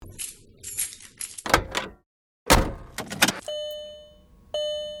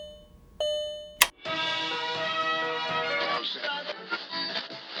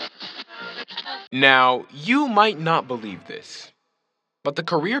Now, you might not believe this, but the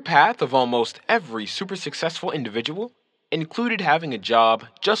career path of almost every super successful individual included having a job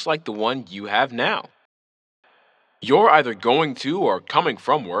just like the one you have now. You're either going to or coming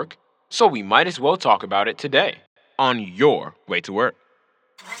from work, so we might as well talk about it today on your way to work.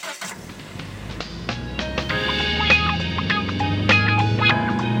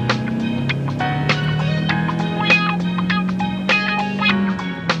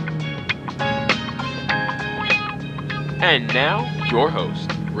 And now, your host,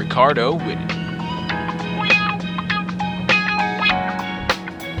 Ricardo Whitted.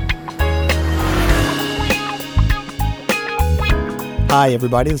 Hi,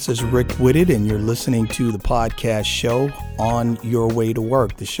 everybody. This is Rick Whitted, and you're listening to the podcast show On Your Way to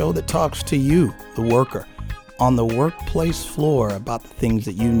Work, the show that talks to you, the worker, on the workplace floor about the things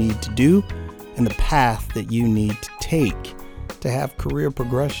that you need to do and the path that you need to take to have career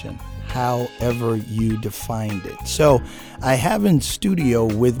progression, however you defined it. So I have in studio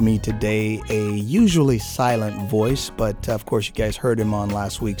with me today a usually silent voice, but of course you guys heard him on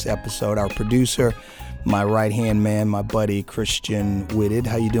last week's episode, our producer, my right-hand man, my buddy, Christian Whitted.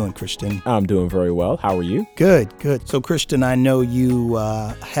 How you doing, Christian? I'm doing very well. How are you? Good. So, Christian, I know you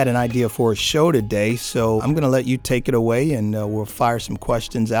had an idea for a show today, so I'm going to let you take it away, and we'll fire some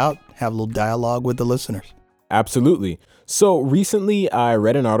questions out, have a little dialogue with the listeners. Absolutely. So recently, I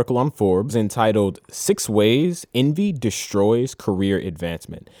read an article on Forbes entitled 6 Ways Envy Destroys Career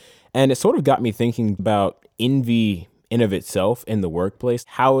Advancement. And it sort of got me thinking about envy in of itself in the workplace,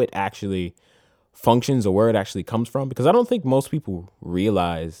 how it actually functions or where it actually comes from, because I don't think most people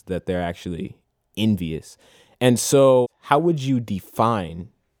realize that they're actually envious. And so how would you define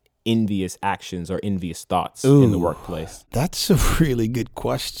envious actions or envious thoughts in the workplace? That's a really good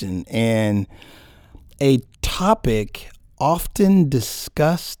question, and a topic often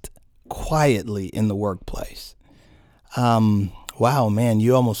discussed quietly in the workplace. Wow, man,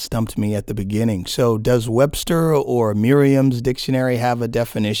 you almost stumped me at the beginning. So does Webster or Merriam's dictionary have a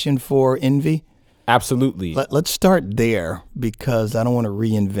definition for envy? Absolutely. Let's start there because I don't want to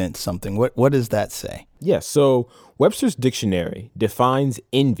reinvent something. What does that say? Yes. So Webster's dictionary defines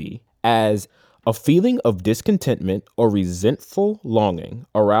envy as a feeling of discontentment or resentful longing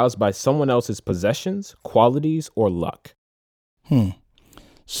aroused by someone else's possessions, qualities, or luck.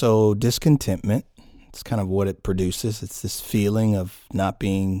 So discontentment, it's kind of what it produces. It's this feeling of not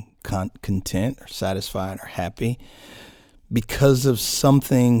being content or satisfied or happy because of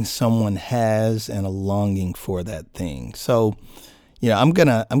something someone has and a longing for that thing. So, I'm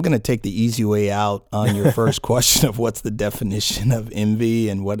gonna take the easy way out on your first question of what's the definition of envy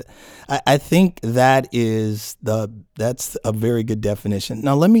and what I think that's a very good definition.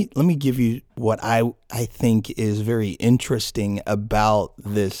 Now let me give you what I think is very interesting about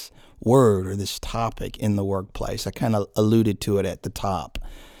this word or this topic in the workplace. I kind of alluded to it at the top.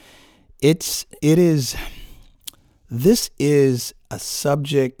 This is a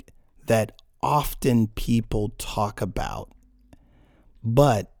subject that often people talk about,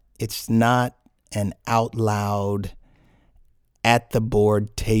 but it's not an out loud, at the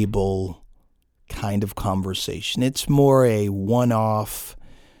board table kind of conversation. It's more a one-off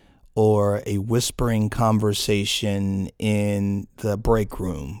or a whispering conversation in the break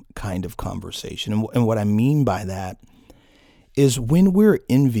room kind of conversation. And what I mean by that is when we're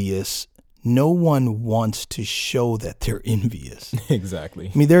envious, no one wants to show that they're envious.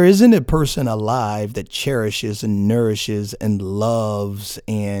 Exactly. I mean, there isn't a person alive that cherishes and nourishes and loves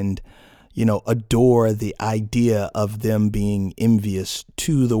and, adore the idea of them being envious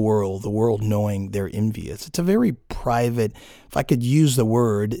to the world knowing they're envious. It's a very private, if I could use the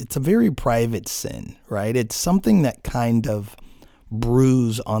word, it's a very private sin, right? It's something that kind of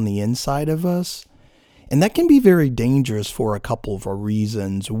brews on the inside of us. And that can be very dangerous for a couple of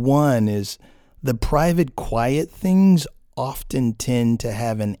reasons. One is the private, quiet things often tend to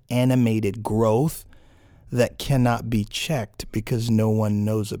have an animated growth that cannot be checked because no one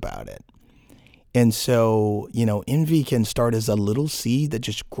knows about it. And so, envy can start as a little seed that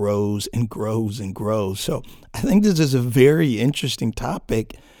just grows and grows and grows. So I think this is a very interesting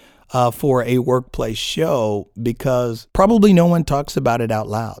topic for a workplace show because probably no one talks about it out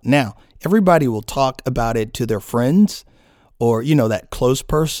loud. Now, everybody will talk about it to their friends or, that close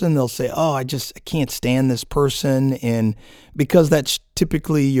person. They'll say, oh, I can't stand this person. And because that's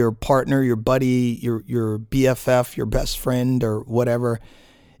typically your partner, your buddy, your BFF, your best friend or whatever,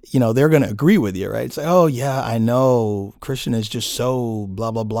 they're going to agree with you, right? Say, oh, yeah, I know Christian is just so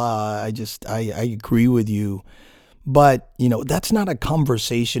blah, blah, blah. I agree with you. But, that's not a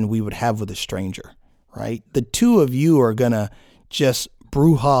conversation we would have with a stranger, right? The two of you are going to just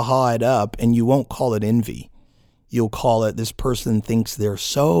brouhaha it up, and you won't call it envy. You'll call it, this person thinks they're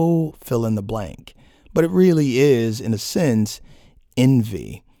so fill in the blank. But it really is, in a sense,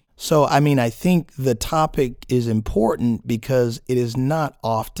 envy. So, I think the topic is important because it is not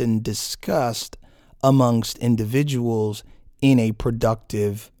often discussed amongst individuals in a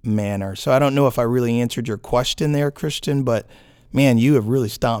productive manner. So I don't know if I really answered your question there, Christian, but man, you have really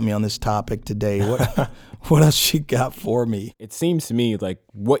stomped me on this topic today. What else you got for me? It seems to me like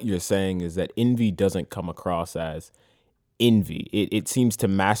what you're saying is that envy doesn't come across as envy. It seems to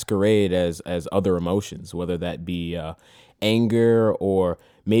masquerade as other emotions, whether that be anger or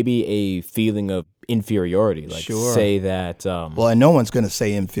maybe a feeling of inferiority. Like Sure. say that. Well, and no one's going to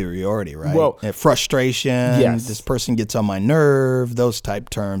say inferiority, right? Well, And frustration, yes. This person gets on my nerve, those type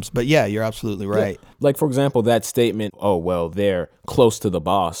terms. But yeah, you're absolutely right. Yeah. Like, for example, that statement, oh, well, they're close to the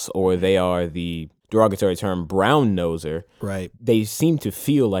boss, or they are the derogatory term brown noser. Right. They seem to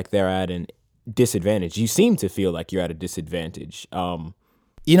feel like they're at an disadvantage. You seem to feel like you're at a disadvantage.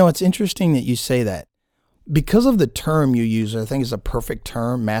 It's interesting that you say that. Because of the term you use, I think is a perfect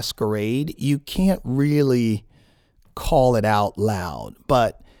term, masquerade, you can't really call it out loud.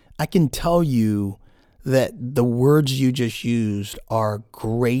 But I can tell you that the words you just used are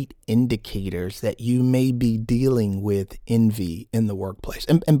great indicators that you may be dealing with envy in the workplace.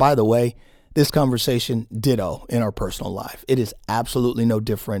 And by the way, this conversation, ditto in our personal life. It is absolutely no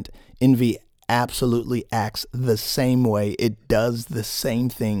different. Envy absolutely acts the same way. It does the same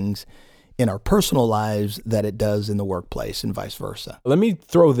things in our personal lives that it does in the workplace and vice versa. Let me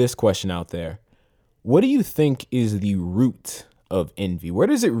throw this question out there. What do you think is the root of envy? Where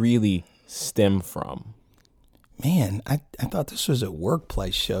does it really stem from? Man, I thought this was a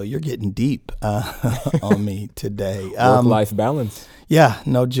workplace show. You're getting deep on me today. Work-life balance. Yeah,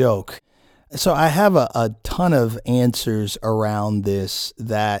 no joke. So I have a ton of answers around this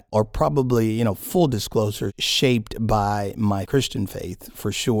that are probably, full disclosure, shaped by my Christian faith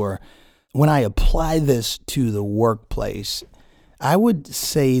for sure. When I apply this to the workplace, I would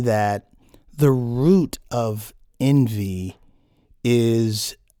say that the root of envy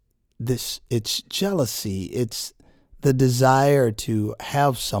is it's jealousy. It's the desire to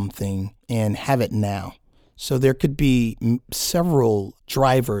have something and have it now. So there could be several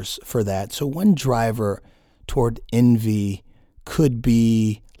drivers for that. So one driver toward envy could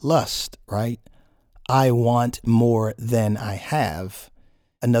be lust, right? I want more than I have.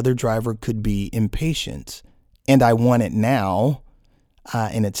 Another driver could be impatience, and I want it now,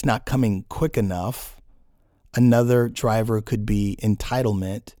 and it's not coming quick enough. Another driver could be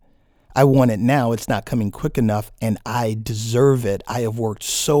entitlement. I want it now, it's not coming quick enough, and I deserve it. I have worked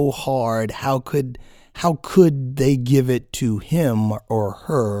so hard. How could they give it to him or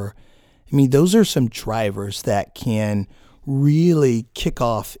her? I mean, those are some drivers that can really kick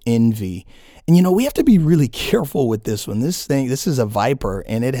off envy. And we have to be really careful with this one. This is a viper,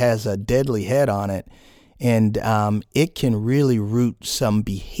 and it has a deadly head on it. And it can really root some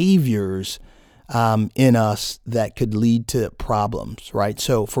behaviors in us that could lead to problems, right?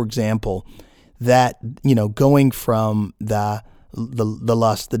 So, for example, that, going from the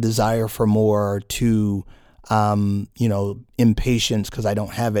lust, the desire for more, to, impatience because I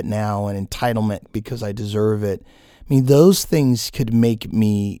don't have it now, and entitlement because I deserve it. I mean, those things could make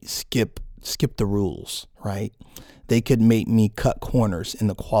me skip the rules, right? They could make me cut corners in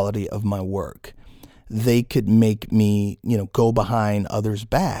the quality of my work. They could make me, go behind others'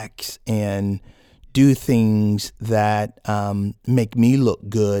 backs and do things that make me look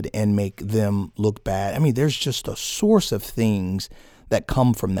good and make them look bad. I mean, there's just a source of things that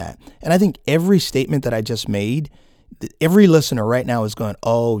come from that. And I think every statement that I just made, every listener right now is going,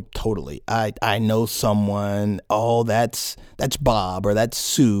 oh, totally. I know someone. Oh, that's Bob, or that's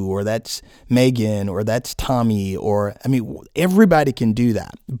Sue, or that's Megan, or that's Tommy, everybody can do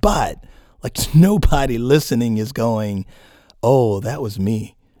that. But nobody listening is going, oh, that was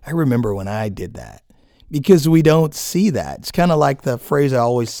me. I remember when I did that, because we don't see that. It's kind of like the phrase I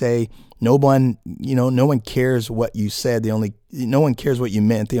always say, no one cares what you said. No one cares what you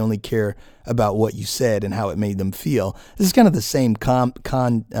meant. They only care about what you said and how it made them feel. This is kind of the same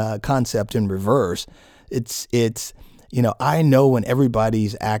concept in reverse. It's I know when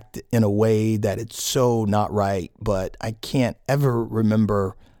everybody's act in a way that it's so not right, but I can't ever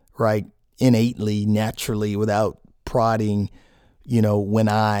remember, right, innately, naturally, without prodding, when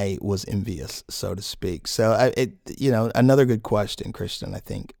I was envious, so to speak. So, another good question, Christian, I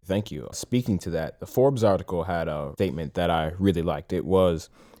think. Thank you. Speaking to that, the Forbes article had a statement that I really liked. It was,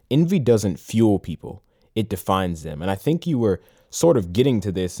 envy doesn't fuel people, it defines them. And I think you were sort of getting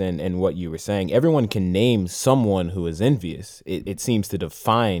to this and what you were saying, everyone can name someone who is envious. It seems to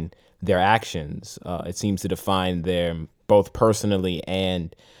define their actions. It seems to define them both personally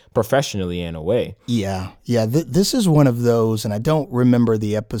and professionally in a way. Yeah. This is one of those, and I don't remember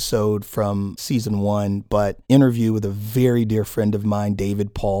the episode from season 1, but interview with a very dear friend of mine,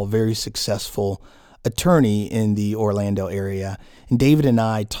 David Paul, very successful attorney in the Orlando area. And David and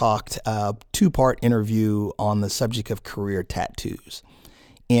I talked a 2-part interview on the subject of career tattoos.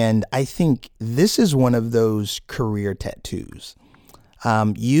 And I think this is one of those career tattoos.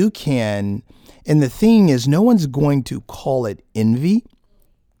 You can, and the thing is, no one's going to call it envy,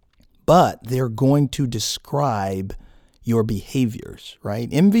 but they're going to describe your behaviors, right?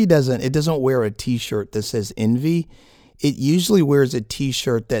 Envy doesn't wear a t-shirt that says envy. It usually wears a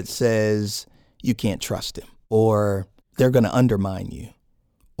t-shirt that says you can't trust him, or they're going to undermine you,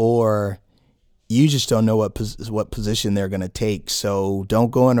 or you just don't know what position they're going to take. So don't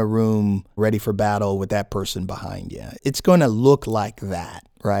go in a room ready for battle with that person behind you. It's going to look like that,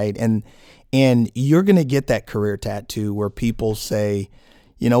 right? And you're going to get that career tattoo where people say,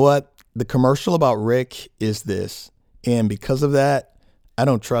 you know what? The commercial about Rick is this. And because of that, I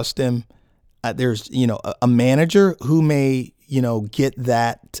don't trust him. There's, a manager who may, get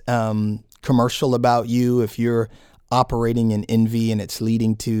that commercial about you if you're operating in envy and it's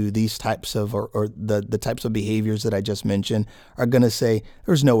leading to these types of, or the types of behaviors that I just mentioned, are going to say,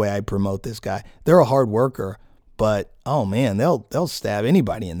 there's no way I promote this guy. They're a hard worker, but, oh man, they'll stab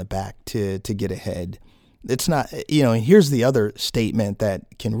anybody in the back to get ahead. It's not, and here's the other statement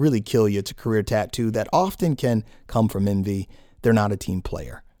that can really kill you. It's a career tattoo that often can come from envy. They're not a team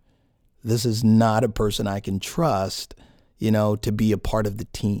player. This is not a person I can trust, to be a part of the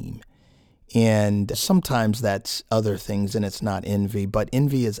team. And sometimes that's other things and it's not envy, but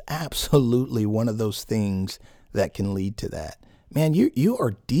envy is absolutely one of those things that can lead to that. Man, you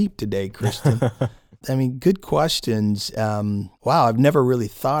are deep today, Kristen. I mean, good questions. Wow, I've never really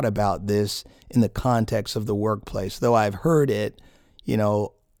thought about this in the context of the workplace, though I've heard it,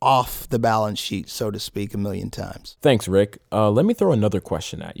 off the balance sheet, so to speak, a million times. Thanks, Rick. Let me throw another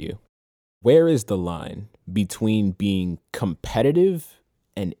question at you. Where is the line between being competitive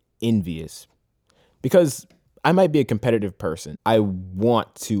and envious? Because I might be a competitive person. I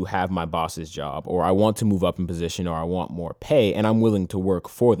want to have my boss's job, or I want to move up in position, or I want more pay, and I'm willing to work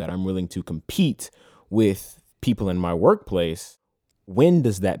for that. I'm willing to compete with people in my workplace. When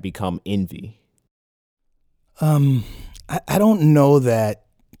does that become envy? I don't know that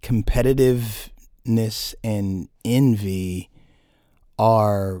competitiveness and envy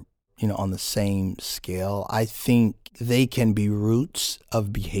are, on the same scale. I think they can be roots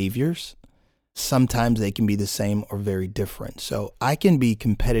of behaviors. Sometimes they can be the same or very different. So I can be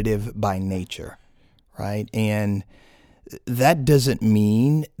competitive by nature, right? And that doesn't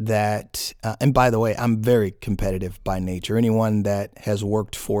mean that, and by the way, I'm very competitive by nature. Anyone that has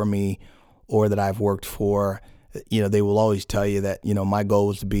worked for me or that I've worked for, they will always tell you that, my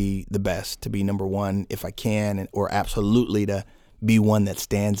goal is to be the best, to be number one if I can, or absolutely to be one that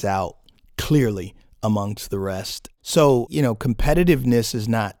stands out clearly amongst the rest. So, competitiveness is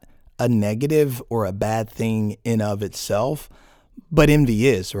not a negative or a bad thing in of itself, but envy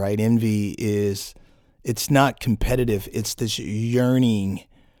is, right? Envy is, it's not competitive. It's this yearning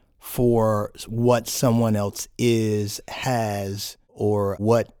for what someone else has, or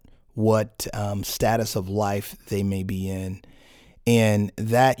what status of life they may be in. And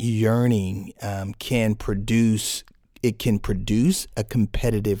that yearning can produce a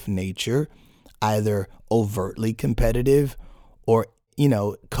competitive nature, either overtly competitive or,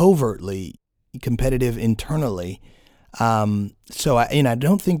 covertly competitive internally. So I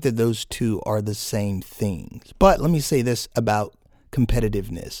don't think that those two are the same things. But let me say this about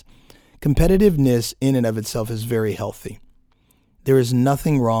competitiveness. Competitiveness in and of itself is very healthy. There is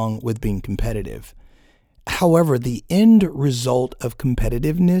nothing wrong with being competitive. However, the end result of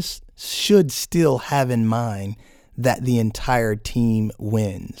competitiveness should still have in mind that the entire team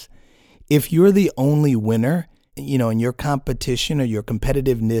wins. If you're the only winner, and your competition or your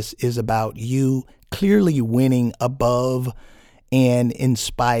competitiveness is about you clearly winning above and in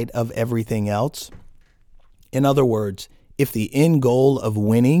spite of everything else. In other words, if the end goal of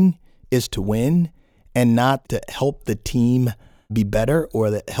winning is to win and not to help the team be better,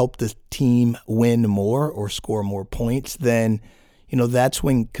 or that help the team win more or score more points, then, that's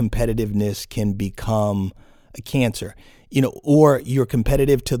when competitiveness can become a cancer, or you're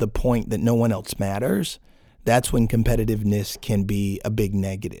competitive to the point that no one else matters. That's when competitiveness can be a big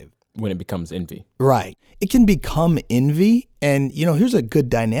negative. When it becomes envy. Right. It can become envy. And, here's a good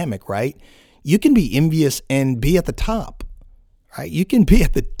dynamic, right? You can be envious and be at the top, right? You can be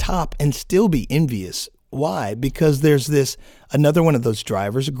at the top and still be envious. Why? Because there's another one of those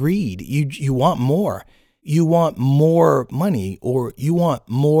drivers, greed. You want more. You want more money, or you want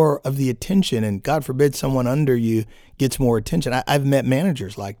more of the attention, and God forbid someone under you gets more attention. I've met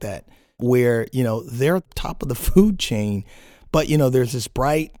managers like that where, they're top of the food chain, but, there's this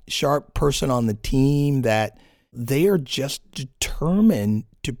bright, sharp person on the team that they are just determined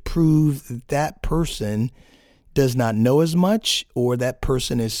to prove that person does not know as much, or that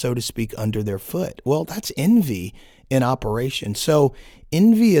person is, so to speak, under their foot. Well, that's envy in operation. So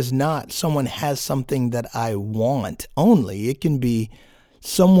envy is not someone has something that I want only. It can be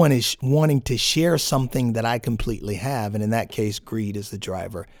someone is wanting to share something that I completely have. And in that case, greed is the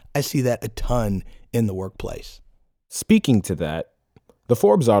driver. I see that a ton in the workplace. Speaking to that, the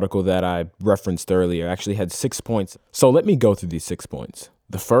Forbes article that I referenced earlier actually had 6 points. So let me go through these 6 points.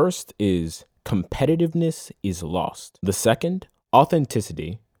 The first is competitiveness is lost. The second,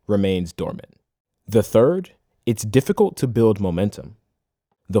 authenticity remains dormant. The third, it's difficult to build momentum.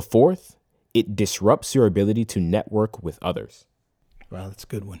 The fourth, it disrupts your ability to network with others. Wow, that's a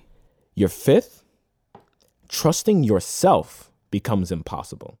good one. Your fifth, trusting yourself becomes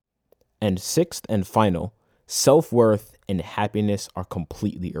impossible. And sixth and final, self-worth and happiness are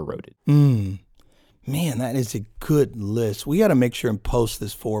completely eroded. Man, that is a good list. We got to make sure and post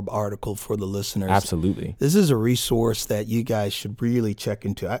this Forbes article for the listeners. Absolutely. This is a resource that you guys should really check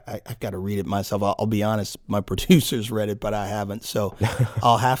into. I've got to read it myself. I'll be honest, my producers read it, but I haven't. So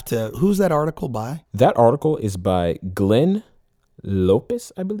I'll have to. Who's that article by? That article is by Glenn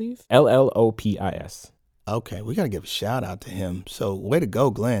Lopis, I believe. L-L-O-P-I-S. Okay, we got to give a shout out to him. So way to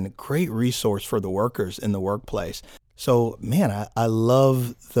go, Glenn. Great resource for the workers in the workplace. So, man, I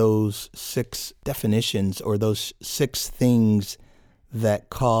love those 6 definitions, or those 6 things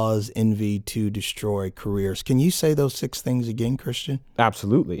that cause envy to destroy careers. Can you say those 6 things again, Christian?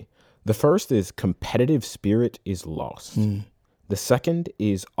 Absolutely. The first is competitive spirit is lost. The second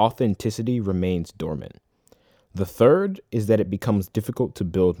is authenticity remains dormant. The third is that it becomes difficult to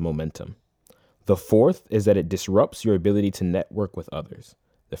build momentum. The fourth is that it disrupts your ability to network with others.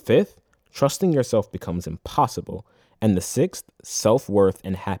 The fifth, trusting yourself becomes impossible. And the sixth, self-worth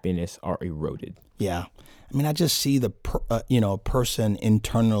and happiness are eroded. Yeah. I mean, I just see a person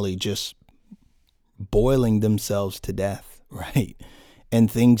internally just boiling themselves to death, right? And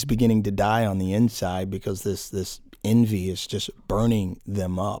things beginning to die on the inside because this envy is just burning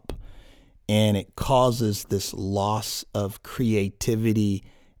them up. And it causes this loss of creativity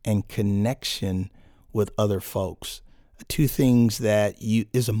and connection with other folks. 2 things that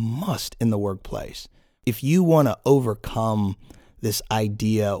is a must in the workplace. If you want to overcome this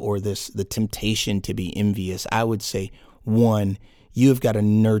idea or the temptation to be envious, I would say, 1, you've got to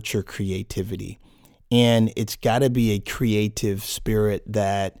nurture creativity. And it's got to be a creative spirit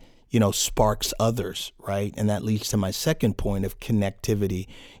that, sparks others, right? And that leads to my second point of connectivity.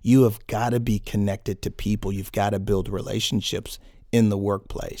 You have got to be connected to people. You've got to build relationships in the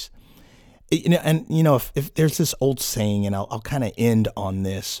workplace. If there's this old saying, and I'll kind of end on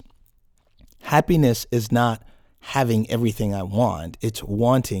this. Happiness is not having everything I want. It's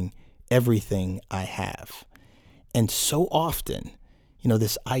wanting everything I have. And so often,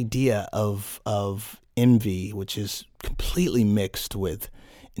 this idea of envy, which is completely mixed with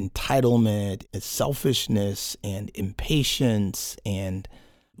entitlement, selfishness, and impatience. And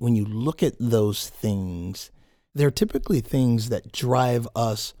when you look at those things, they're typically things that drive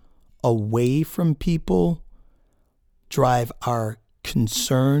us away from people, drive our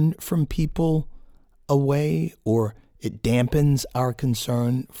concern from people away, or it dampens our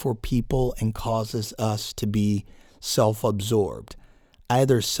concern for people and causes us to be self-absorbed.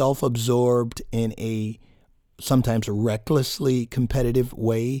 Either self-absorbed in a sometimes recklessly competitive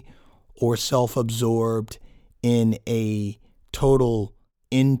way, or self-absorbed in a total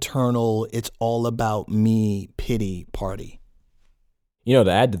internal, it's all about me pity party. To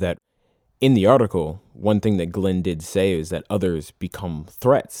add to that, in the article, one thing that Glenn did say is that others become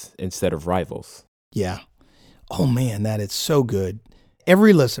threats instead of rivals. Yeah. Oh, man, that is so good.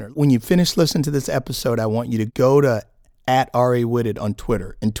 Every listener, when you finish listening to this episode, I want you to go to @RAWhitted on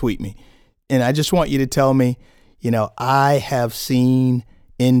Twitter and tweet me. And I just want you to tell me, I have seen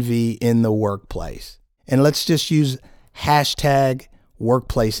envy in the workplace. And let's just use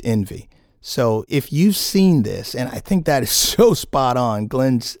 #workplace_envy. So if you've seen this, and I think that is so spot on,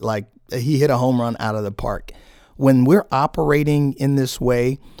 Glenn's he hit a home run out of the park. When we're operating in this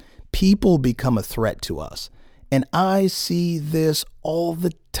way, people become a threat to us. And I see this all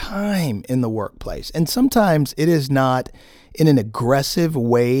the time in the workplace. And sometimes it is not in an aggressive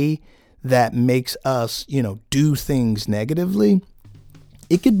way that makes us, do things negatively,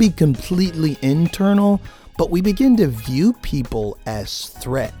 it could be completely internal, but we begin to view people as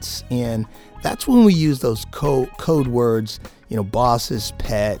threats. And that's when we use those code words, boss's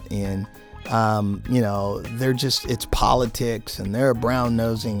pet, and, it's politics, and they're brown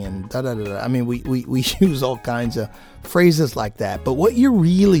nosing, and da-da-da-da. I mean, we use all kinds of phrases like that. But what you're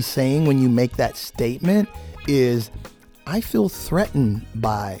really saying when you make that statement is, I feel threatened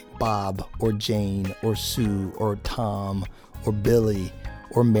by Bob or Jane or Sue or Tom or Billy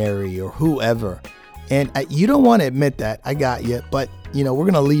or Mary or whoever. And you don't want to admit that. I got you. But, we're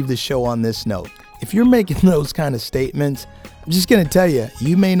going to leave the show on this note. If you're making those kind of statements, I'm just going to tell you,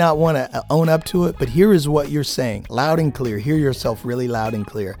 you may not want to own up to it, but here is what you're saying. Loud and clear. Hear yourself really loud and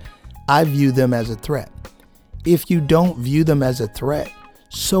clear. I view them as a threat. If you don't view them as a threat,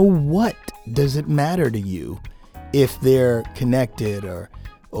 so what does it matter to you if they're connected or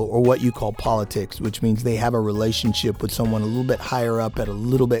what you call politics, which means they have a relationship with someone a little bit higher up at a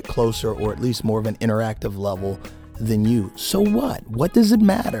little bit closer, or at least more of an interactive level than you? So what? What does it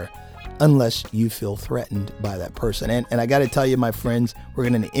matter? Unless you feel threatened by that person. And I got to tell you, my friends, we're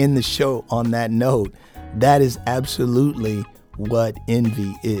going to end the show on that note. That is absolutely what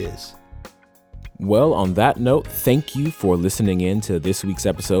envy is. Well, on that note, thank you for listening in to this week's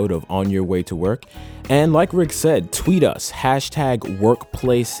episode of On Your Way to Work. And like Rick said, tweet us,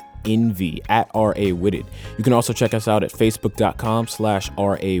 #workplaceenvy @RAWitted. You can also check us out at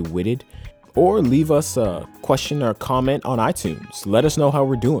facebook.com/RAWitted, or leave us a question or comment on iTunes. Let us know how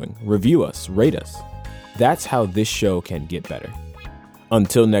we're doing. Review us, rate us. That's how this show can get better.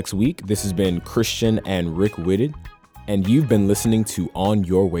 Until next week, this has been Christian and Rick Whitted, and you've been listening to On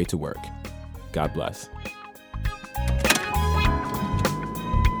Your Way to Work. God bless.